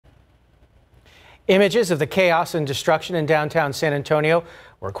Images of the chaos and destruction in downtown San Antonio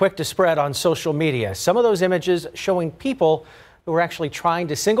were quick to spread on social media. Some of those images showing people who were actually trying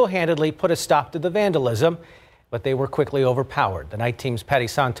to single-handedly put a stop to the vandalism, but they were quickly overpowered. The night team's Patty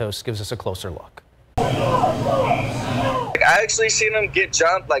Santos gives us a closer look. I actually seen him get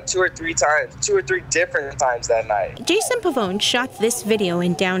jumped like two or three different times that night. Jason Pavone shot this video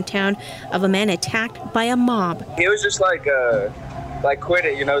in downtown of a man attacked by a mob. He was just like quit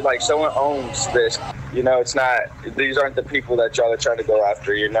it, like someone owns this. It's not, these aren't the people that y'all are trying to go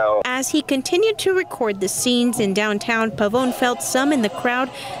after, As he continued to record the scenes in downtown, Pavone felt some in the crowd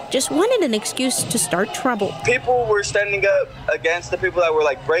just wanted an excuse to start trouble. People were standing up against the people that were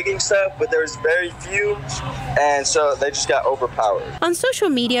breaking stuff, but there was very few, and so they just got overpowered. On social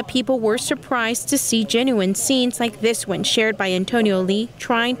media, people were surprised to see genuine scenes like this one shared by Antonio Lee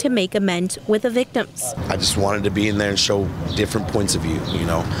trying to make amends with the victims. I just wanted to be in there and show different points of view,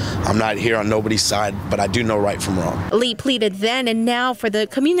 I'm not here on nobody's side, but I do know right from wrong. Lee pleaded then and now for the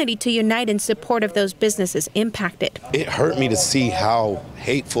community to unite in support of those businesses impacted. It hurt me to see how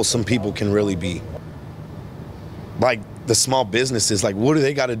hateful some people can really be. Like the small businesses, what do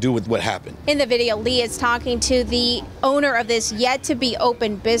they got to do with what happened? In the video, Lee is talking to the owner of this yet to be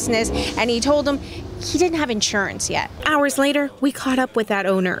open business, and he told him he didn't have insurance yet. Hours later, we caught up with that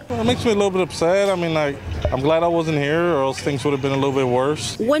owner. It makes me a little bit upset. I'm glad I wasn't here, or else things would have been a little bit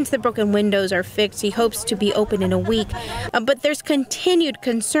worse. Once the broken windows are fixed, he hopes to be open in a week. But there's continued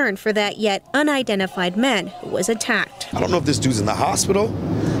concern for that yet unidentified man who was attacked. I don't know if this dude's in the hospital.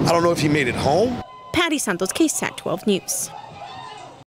 I don't know if he made it home. Patty Santos, KSAT 12 News.